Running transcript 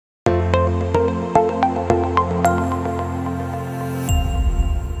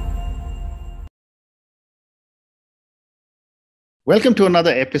Welcome to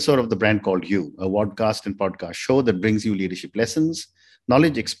another episode of The Brand Called You, a podcast and podcast show that brings you leadership lessons,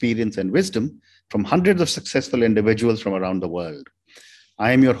 knowledge, experience, and wisdom from hundreds of successful individuals from around the world.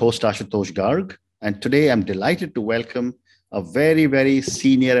 I am your host, Ashutosh Garg, and today I'm delighted to welcome a very, very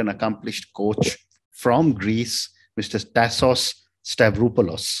senior and accomplished coach from Greece, Mr. Tassos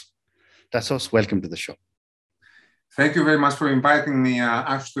Stavropoulos. Tassos, welcome to the show. Thank you very much for inviting me,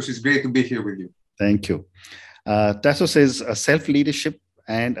 Ashutosh. It's great to be here with you. Thank you. Tassos is a self-leadership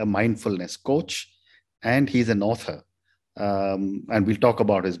and a mindfulness coach, and he's an author. And we'll talk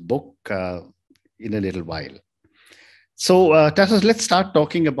about his book in a little while. So, Tassos, let's start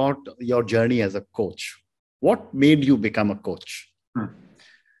talking about your journey as a coach. What made you become a coach?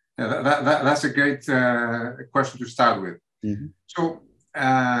 That's a great question to start with. Mm-hmm. So,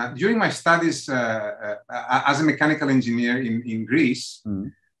 during my studies as a mechanical engineer in Greece,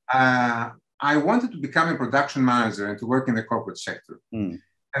 I wanted to become a production manager and to work in the corporate sector. Mm.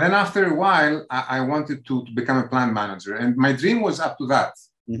 And then after a while, I wanted to become a plant manager. And my dream was up to that.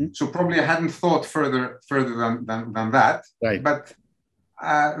 Mm-hmm. So probably I hadn't thought further than that. Right. But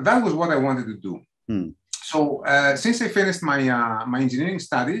that was what I wanted to do. Mm. So since I finished my engineering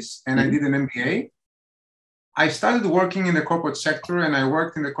studies and I did an MBA, I started working in the corporate sector, and I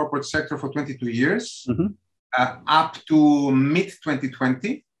worked in the corporate sector for 22 years, up to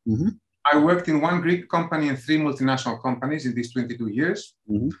mid-2020. Mm-hmm. I worked in one Greek company and 3 multinational companies in these 22 years.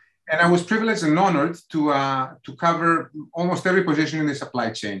 Mm-hmm. And I was privileged and honored to cover almost every position in the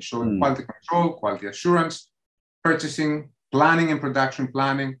supply chain. So in quality control, quality assurance, purchasing, planning and production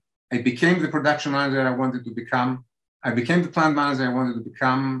planning. I became the production manager I wanted to become. I became the plant manager I wanted to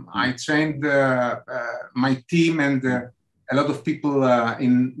become. I trained my team and a lot of people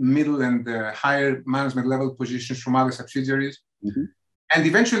in middle and higher management level positions from other subsidiaries. Mm-hmm. And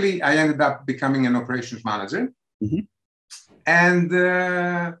eventually, I ended up becoming an operations manager. Mm-hmm. And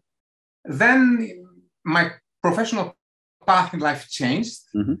then my professional path in life changed.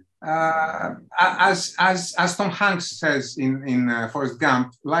 Mm-hmm. As Tom Hanks says in Forrest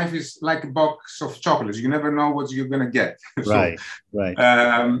Gump, life is like a box of chocolates. You never know what you're going to get. Right.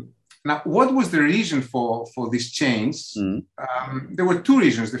 Now, what was the reason for this change? Mm-hmm. There were 2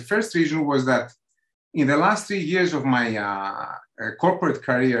 reasons. The first reason was that in the last 3 years of my corporate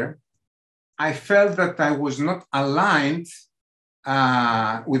career, I felt that I was not aligned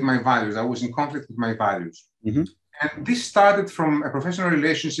with my values. I was in conflict with my values. Mm-hmm. And this started from a professional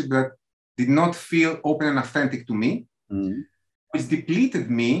relationship that did not feel open and authentic to me, which depleted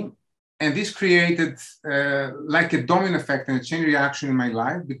me. And this created like a domino effect and a chain reaction in my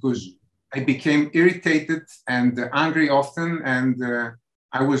life, because I became irritated and angry often, and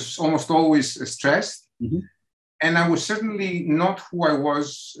I was almost always stressed. Mm-hmm. And I was certainly not who I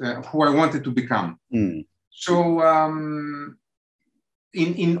was, who I wanted to become. Mm. So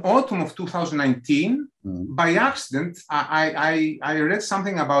in autumn of 2019, by accident, I read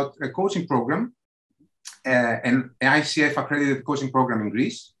something about a coaching program, an ICF accredited coaching program in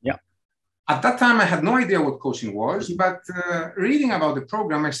Greece. Yeah. At that time, I had no idea what coaching was, but reading about the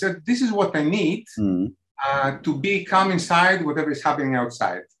program, I said, this is what I need to be calm inside whatever is happening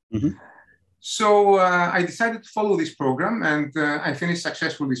outside. Mm-hmm. So I decided to follow this program, and I finished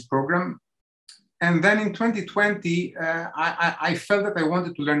successfully this program. And then in 2020, I felt that I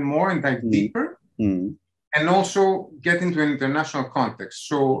wanted to learn more and dive deeper, and also get into an international context.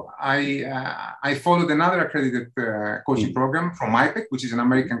 So I followed another accredited coaching program from IPEC, which is an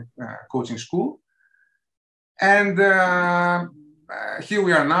American coaching school. And here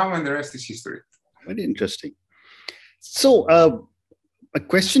we are now, and the rest is history. Very interesting. So, a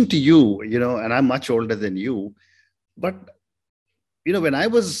question to you, and I'm much older than you, but, when I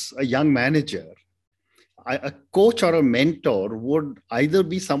was a young manager, a coach or a mentor would either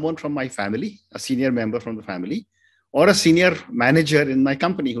be someone from my family, a senior member from the family, or a senior manager in my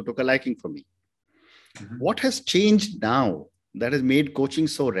company who took a liking for me. Mm-hmm. What has changed now that has made coaching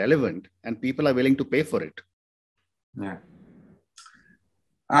so relevant and people are willing to pay for it? Yeah.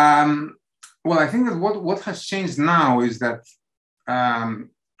 Well, I think that what has changed now is that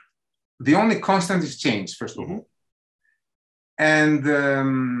the only constant is change, first of all. And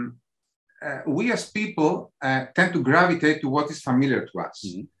we as people tend to gravitate to what is familiar to us.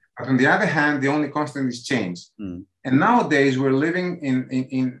 Mm-hmm. But on the other hand, the only constant is change. Mm. And nowadays, we're living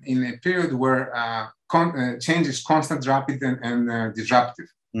in a period where change is constant, rapid, and disruptive.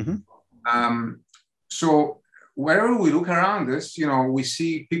 Mm-hmm. So wherever we look around us, we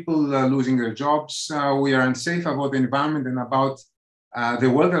see people losing their jobs. We are unsafe about the environment and about the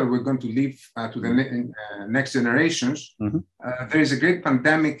world that we're going to leave to the next generations. Mm-hmm. There is a great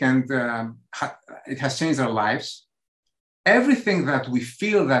pandemic, and it has changed our lives. everything that we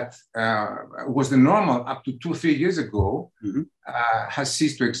feel that was the normal up to 2-3 years ago has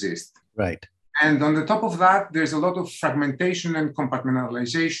ceased to exist. Right. And on the top of that, there's a lot of fragmentation and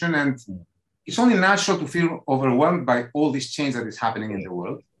compartmentalization, and it's only natural to feel overwhelmed by all this change that is happening in the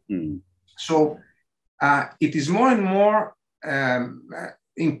world. So it is more and more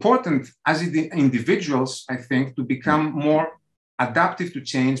important as individuals, I think, to become more adaptive to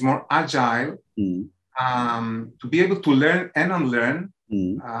change, more agile, to be able to learn and unlearn,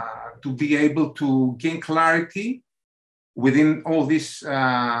 to be able to gain clarity within all this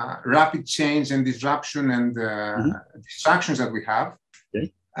rapid change and disruption and distractions that we have.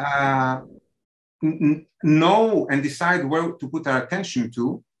 Okay. Know and decide where to put our attention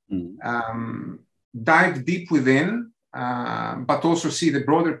to, dive deep within, but also see the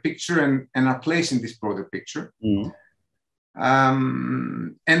broader picture and our place in this broader picture.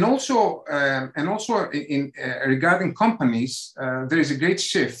 And also in regarding companies, there is a great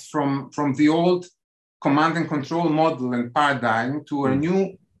shift from the old command and control model and paradigm to a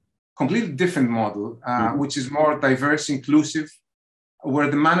new, completely different model, which is more diverse, inclusive,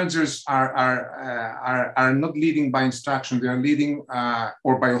 where the managers are not leading by instruction, they are leading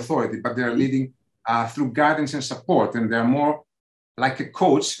or by authority, but they are leading through guidance and support, and they're more like a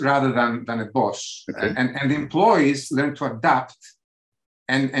coach rather than a boss. Okay. And the employees learn to adapt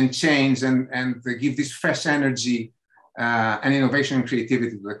and change and give this fresh energy and innovation and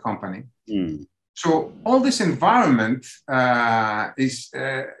creativity to the company. So all this environment is,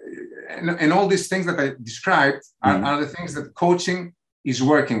 and all these things that I described are the things that coaching is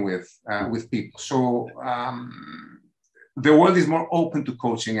working with people. So the world is more open to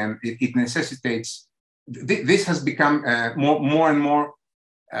coaching, and it necessitates, this has become more and more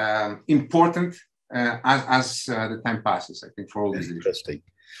important as the time passes, I think, for all these reasons. Interesting.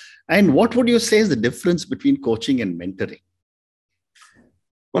 And what would you say is the difference between coaching and mentoring?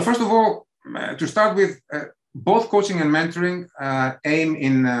 Well, first of all, to start with, both coaching and mentoring aim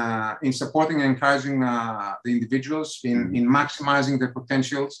in supporting and encouraging the individuals in maximizing their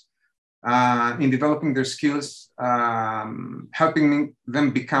potentials, in developing their skills, helping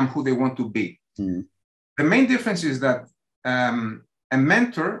them become who they want to be. The main difference is that a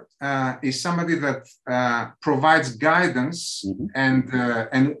mentor is somebody that provides guidance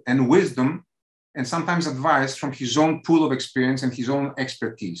and wisdom and sometimes advice from his own pool of experience and his own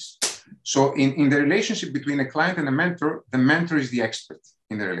expertise. So in the relationship between a client and a mentor, the mentor is the expert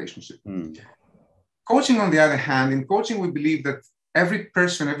in the relationship. Coaching, on the other hand, in coaching, we believe that every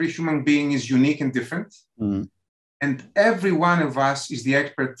person, every human being is unique and different. And every one of us is the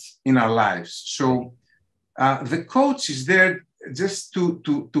expert in our lives. So the coach is there just to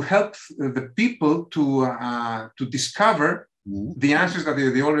help the people to discover the answers that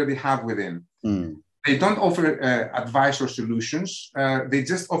they already have within. They don't offer advice or solutions. They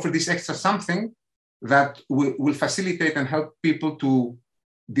just offer this extra something that will facilitate and help people to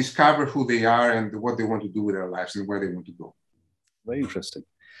discover who they are and what they want to do with their lives and where they want to go. Very interesting.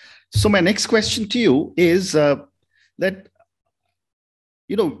 So my next question to you is that,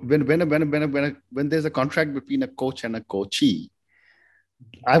 you know, when there's a contract between a coach and a coachee,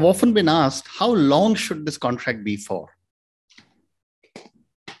 I've often been asked, how long should this contract be for?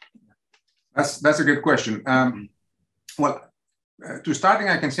 That's a good question. Well, to starting,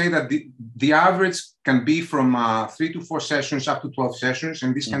 I can say that the average can be from 3 to 4 sessions up to 12 sessions,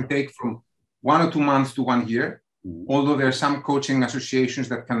 and this can take from 1 or 2 months to 1 year. Although there are some coaching associations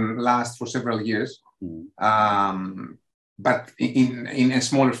that can last for several years, but in a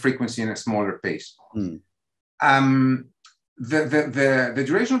smaller frequency and a smaller pace. The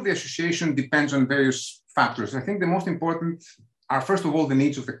duration of the association depends on various factors. I think the most important are, first of all, the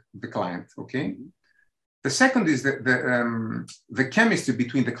needs of the client, okay? The second is the chemistry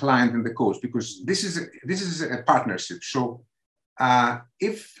between the client and the coach, because this is a partnership. So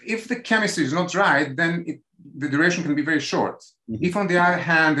if the chemistry is not right, then the duration can be very short. If, on the other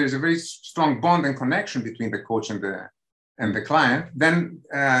hand, there's a very strong bond and connection between the coach and the client, then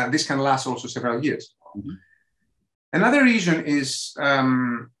this can last also several years. Another reason is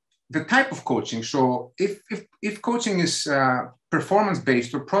the type of coaching. So if coaching is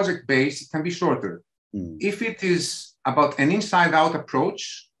performance-based or project-based, it can be shorter. If it is about an inside-out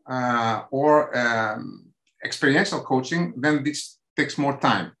approach or experiential coaching, then this takes more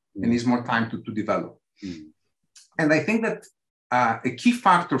time and needs more time to develop. And I think that a key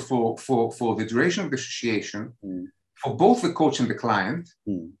factor for the duration of the association, for both the coach and the client,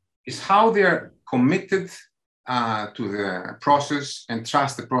 is how they're committed to the process and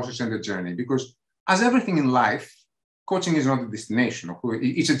trust the process and the journey. Because as everything in life, coaching is not a destination,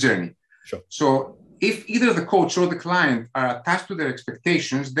 it's a journey. Sure. So if either the coach or the client are attached to their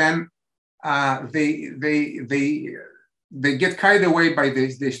expectations, then they get carried away by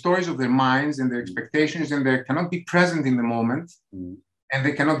the stories of their minds and their expectations, and they cannot be present in the moment, and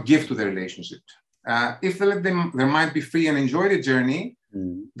they cannot give to the relationship. If they let their mind be free and enjoy the journey,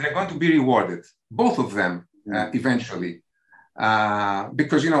 they're going to be rewarded, both of them, eventually.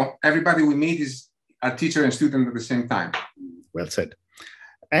 Because, everybody we meet is a teacher and student at the same time. Well said.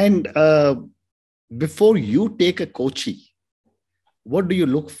 And before you take a coachee, what do you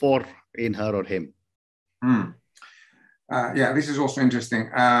look for in her or him? This is also interesting.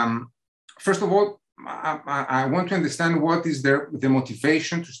 First of all, I want to understand what is the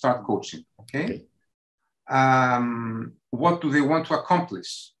motivation to start coaching. Okay. What do they want to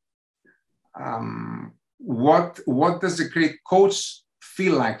accomplish? What does the great coach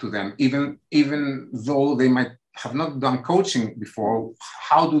feel like to them, even though they might have not done coaching before?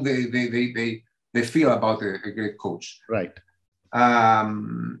 How do they feel about a great coach? Right.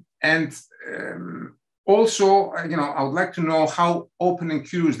 Also, I would like to know how open and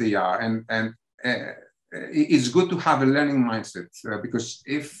curious they are, and it's good to have a learning mindset, because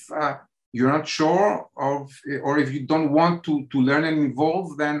if you're not sure of, or if you don't want to learn and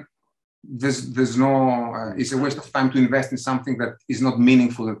evolve, then there's no, it's a waste of time to invest in something that is not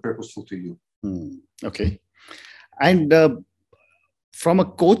meaningful and purposeful to you. Okay. And from a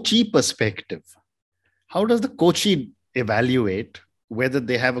coachee perspective, how does the coachee evaluate whether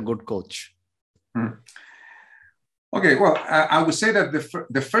they have a good coach? Okay, well, I would say that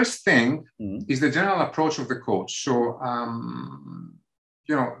the first thing is the general approach of the coach. So,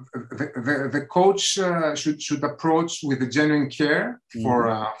 the coach should approach with a genuine care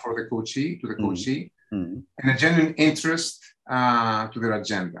for the coachee, and a genuine interest to their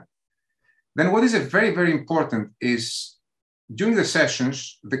agenda. Then what is very, very important is during the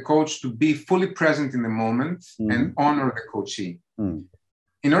sessions, the coach to be fully present in the moment and honor the coachee.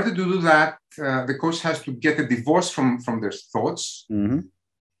 In order to do that, the coach has to get a divorce from their thoughts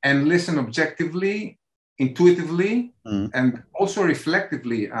and listen objectively, intuitively, and also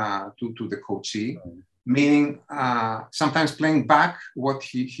reflectively to the coachee, meaning sometimes playing back what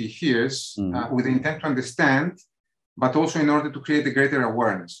he hears with the intent to understand, but also in order to create a greater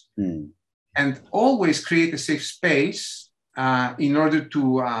awareness. And always create a safe space in order to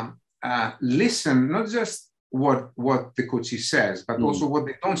listen, not just what the coachee says, but also what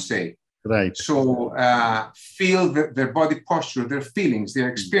they don't say. Right. So feel their body posture, their feelings, their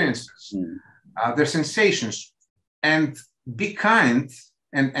experiences, their sensations, and be kind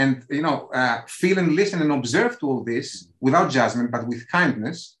and feel and listen and observe to all this without judgment, but with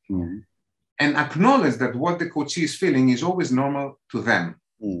kindness, and acknowledge that what the coachee is feeling is always normal to them,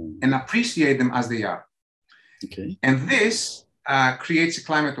 and appreciate them as they are. Okay. And this creates a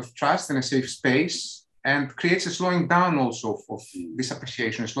climate of trust and a safe space, and creates a slowing down also of this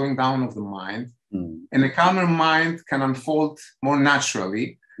appreciation, slowing down of the mind. And a calmer mind can unfold more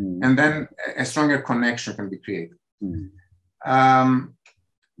naturally, and then a stronger connection can be created.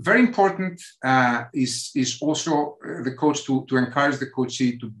 Very important is also the coach to encourage the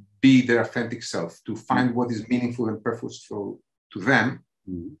coachee to be their authentic self, to find what is meaningful and purposeful to them.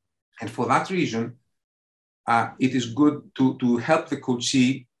 And for that reason, it is good to help the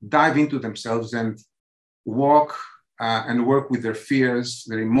coachee dive into themselves and walk and work with their fears,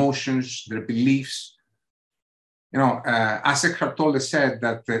 their emotions, their beliefs. As Eckhart Tolle said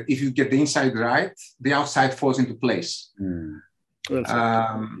that if you get the inside right, the outside falls into place. And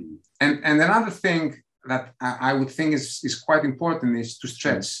another thing that I would think is quite important is to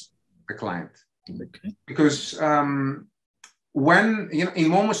stretch the client. Okay. Because when, in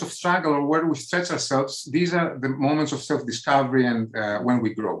moments of struggle or where we stretch ourselves, these are the moments of self-discovery and when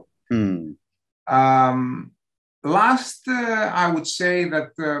we grow. Last, I would say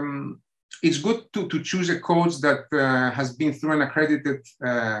that it's good to choose a coach that has been through an accredited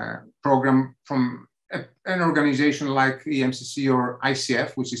program from an organization like EMCC or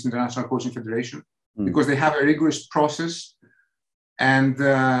ICF, which is International Coaching Federation, because they have a rigorous process and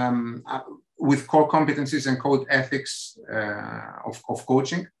with core competencies and code ethics of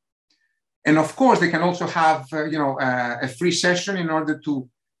coaching. And of course, they can also have a free session in order to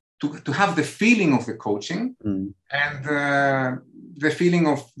have the feeling of the coaching and the feeling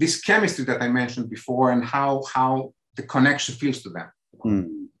of this chemistry that I mentioned before and how the connection feels to them.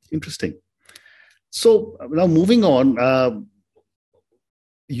 Interesting. So now moving on,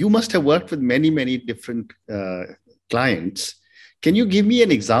 you must have worked with many, many different clients. Can you give me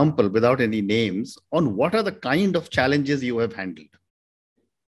an example without any names on what are the kind of challenges you have handled?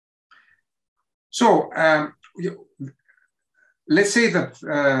 So let's say that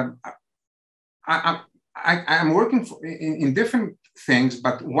I'm working in different things,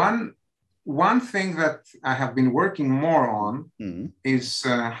 but one thing that I have been working more on is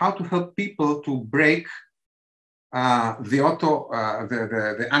how to help people to break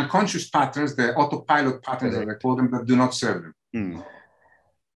the unconscious patterns, the autopilot patterns, as I call them, that do not serve them.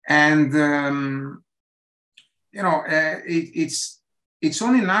 And it's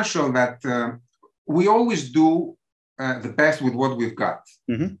only natural that we always do the best with what we've got.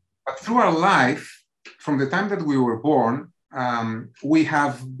 But through our life, from the time that we were born, we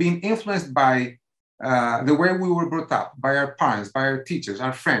have been influenced by the way we were brought up, by our parents, by our teachers,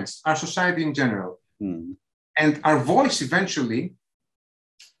 our friends, our society in general. And our voice eventually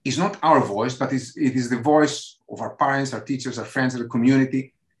is not our voice, but it is the voice of our parents, our teachers, our friends, our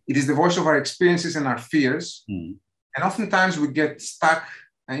community. It is the voice of our experiences and our fears. And oftentimes we get stuck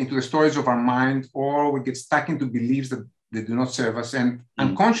into the stories of our mind, or we get stuck into beliefs that they do not serve us. And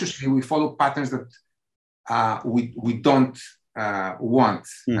unconsciously, we follow patterns that we don't want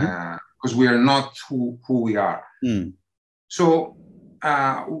because we are not who we are. So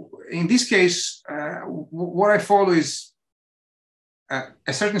in this case, what I follow is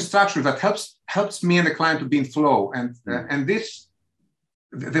a certain structure that helps me and the client to be in flow. And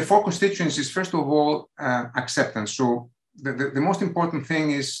the four constituents is, first of all, acceptance. So the most important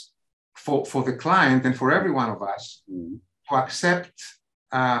thing is for the client and for every one of us to accept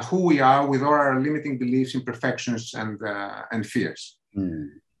who we are with all our limiting beliefs, imperfections, and fears.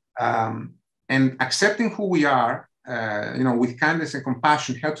 And accepting who we are, with kindness and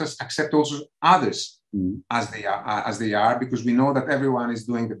compassion, helps us accept also others as they are, because we know that everyone is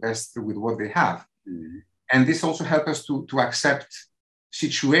doing the best with what they have. And this also helps us to accept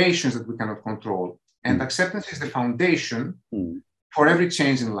situations that we cannot control. And acceptance is the foundation for every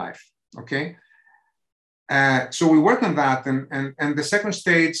change in life. Okay. So we work on that. And the second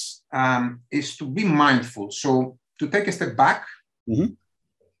stage is to be mindful. So to take a step back,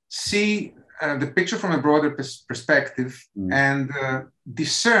 see the picture from a broader perspective, and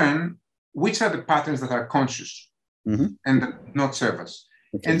discern which are the patterns that are conscious and that not serve us.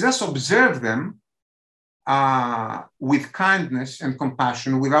 And just observe them with kindness and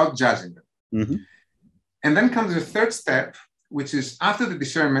compassion without judging them. And then comes the third step, which is after the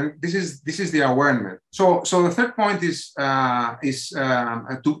discernment. This is the awareness. So the third point is to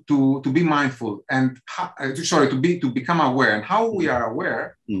be mindful and to become aware. And how we are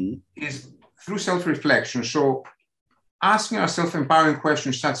aware is through self-reflection. So asking ourselves empowering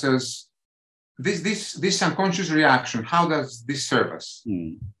questions such as this unconscious reaction, how does this serve us?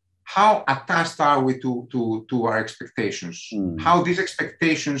 How attached are we to our expectations? How these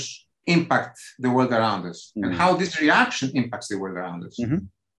expectations impact the world around us, and how this reaction impacts the world around us?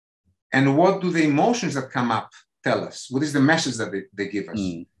 And what do the emotions that come up tell us? What is the message that they give us?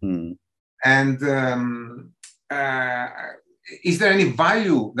 And is there any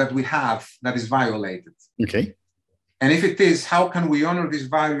value that we have that is violated? Okay. And if it is, how can we honor this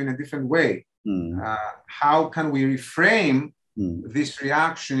value in a different way? How can we reframe this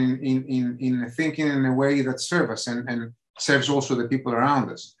reaction in thinking in a way that serves us and serves also the people around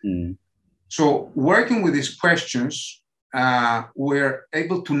us? So working with these questions, we're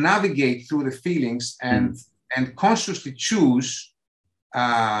able to navigate through the feelings and consciously choose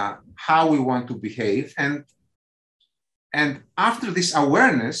how we want to behave. And after this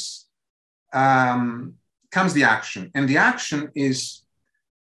awareness comes the action. And the action is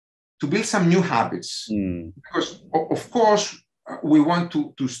to build some new habits. Because, of course, we want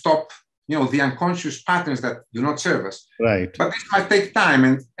to stop the unconscious patterns that do not serve us. Right. But this might take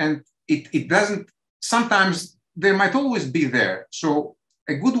time, and it doesn't, sometimes they might always be there. So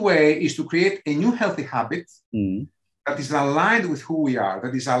a good way is to create a new healthy habit that is aligned with who we are,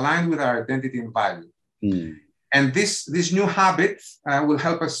 that is aligned with our identity and value. And this new habit will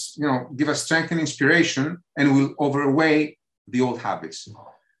help us, give us strength and inspiration, and will overweigh the old habits.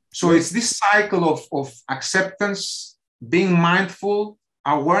 So it's this cycle of acceptance, being mindful,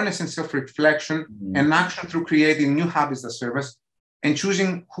 awareness and self-reflection, and action through creating new habits that serve us, and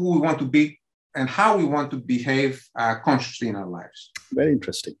choosing who we want to be and how we want to behave consciously in our lives. Very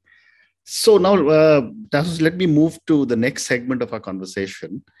interesting. So now, Tassos, let me move to the next segment of our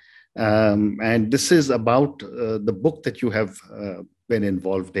conversation. And this is about the book that you have been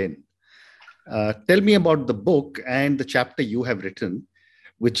involved in. Tell me about the book and the chapter you have written,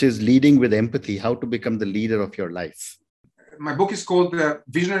 which is Leading with Empathy, How to Become the Leader of Your Life. My book is called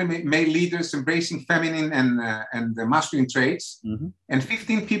Visionary Male Leaders Embracing Feminine and Masculine Traits. And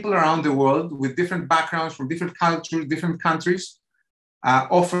 15 people around the world with different backgrounds, from different cultures, different countries,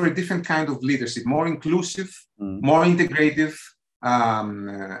 offer a different kind of leadership, more inclusive, more integrative,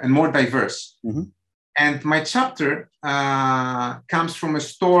 and more diverse. Mm-hmm. And my chapter comes from a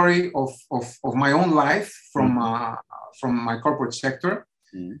story of my own life from my corporate sector,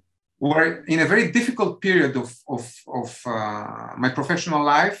 where in a very difficult period of my professional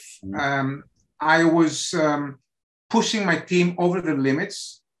life, I was pushing my team over the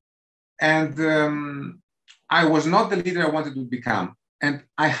limits, and I was not the leader I wanted to become. And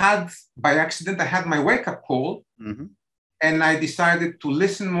I had, by accident, I had my wake-up call, and I decided to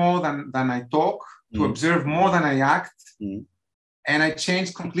listen more than I talk, to observe more than I act. And I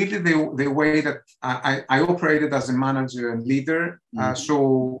changed completely the way that I operated as a manager and leader.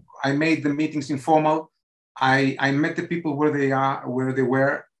 So I made the meetings informal. I met the people where they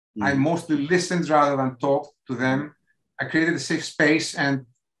were. I mostly listened rather than talked to them. I created a safe space, and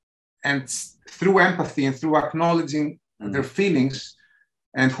through empathy and through acknowledging their feelings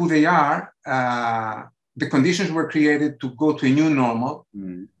and who they are, the conditions were created to go to a new normal.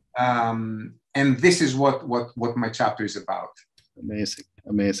 And this is what my chapter is about. Amazing,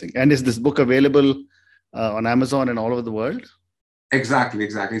 amazing. And is this book available on Amazon and all over the world? Exactly.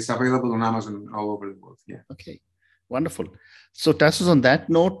 It's available on Amazon all over the world. Yeah. Okay, wonderful. So Tassos, on that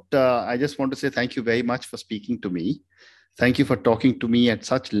note, I just want to say thank you very much for speaking to me. Thank you for talking to me at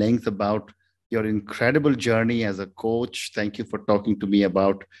such length about your incredible journey as a coach. Thank you for talking to me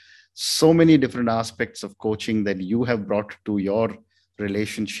about so many different aspects of coaching that you have brought to your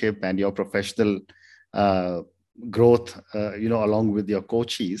relationship and your professional growth, along with your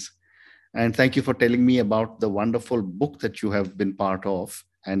coachees. And thank you for telling me about the wonderful book that you have been part of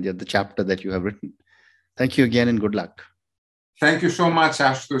and the chapter that you have written. Thank you again, and good luck. Thank you so much,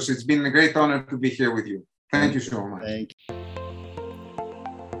 Astos. It's been a great honor to be here with you. Thank you so much.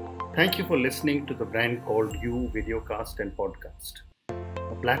 Thank you for listening to The Brand Called You videocast and podcast,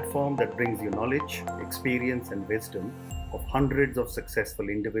 a platform that brings you knowledge, experience, and wisdom of hundreds of successful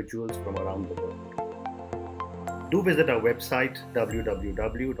individuals from around the world. Do visit our website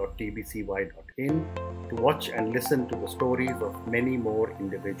www.tbcy.in to watch and listen to the stories of many more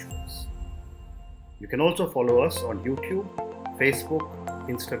individuals. You can also follow us on YouTube, Facebook,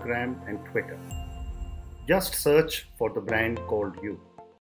 Instagram, and Twitter. Just search for The Brand Called You.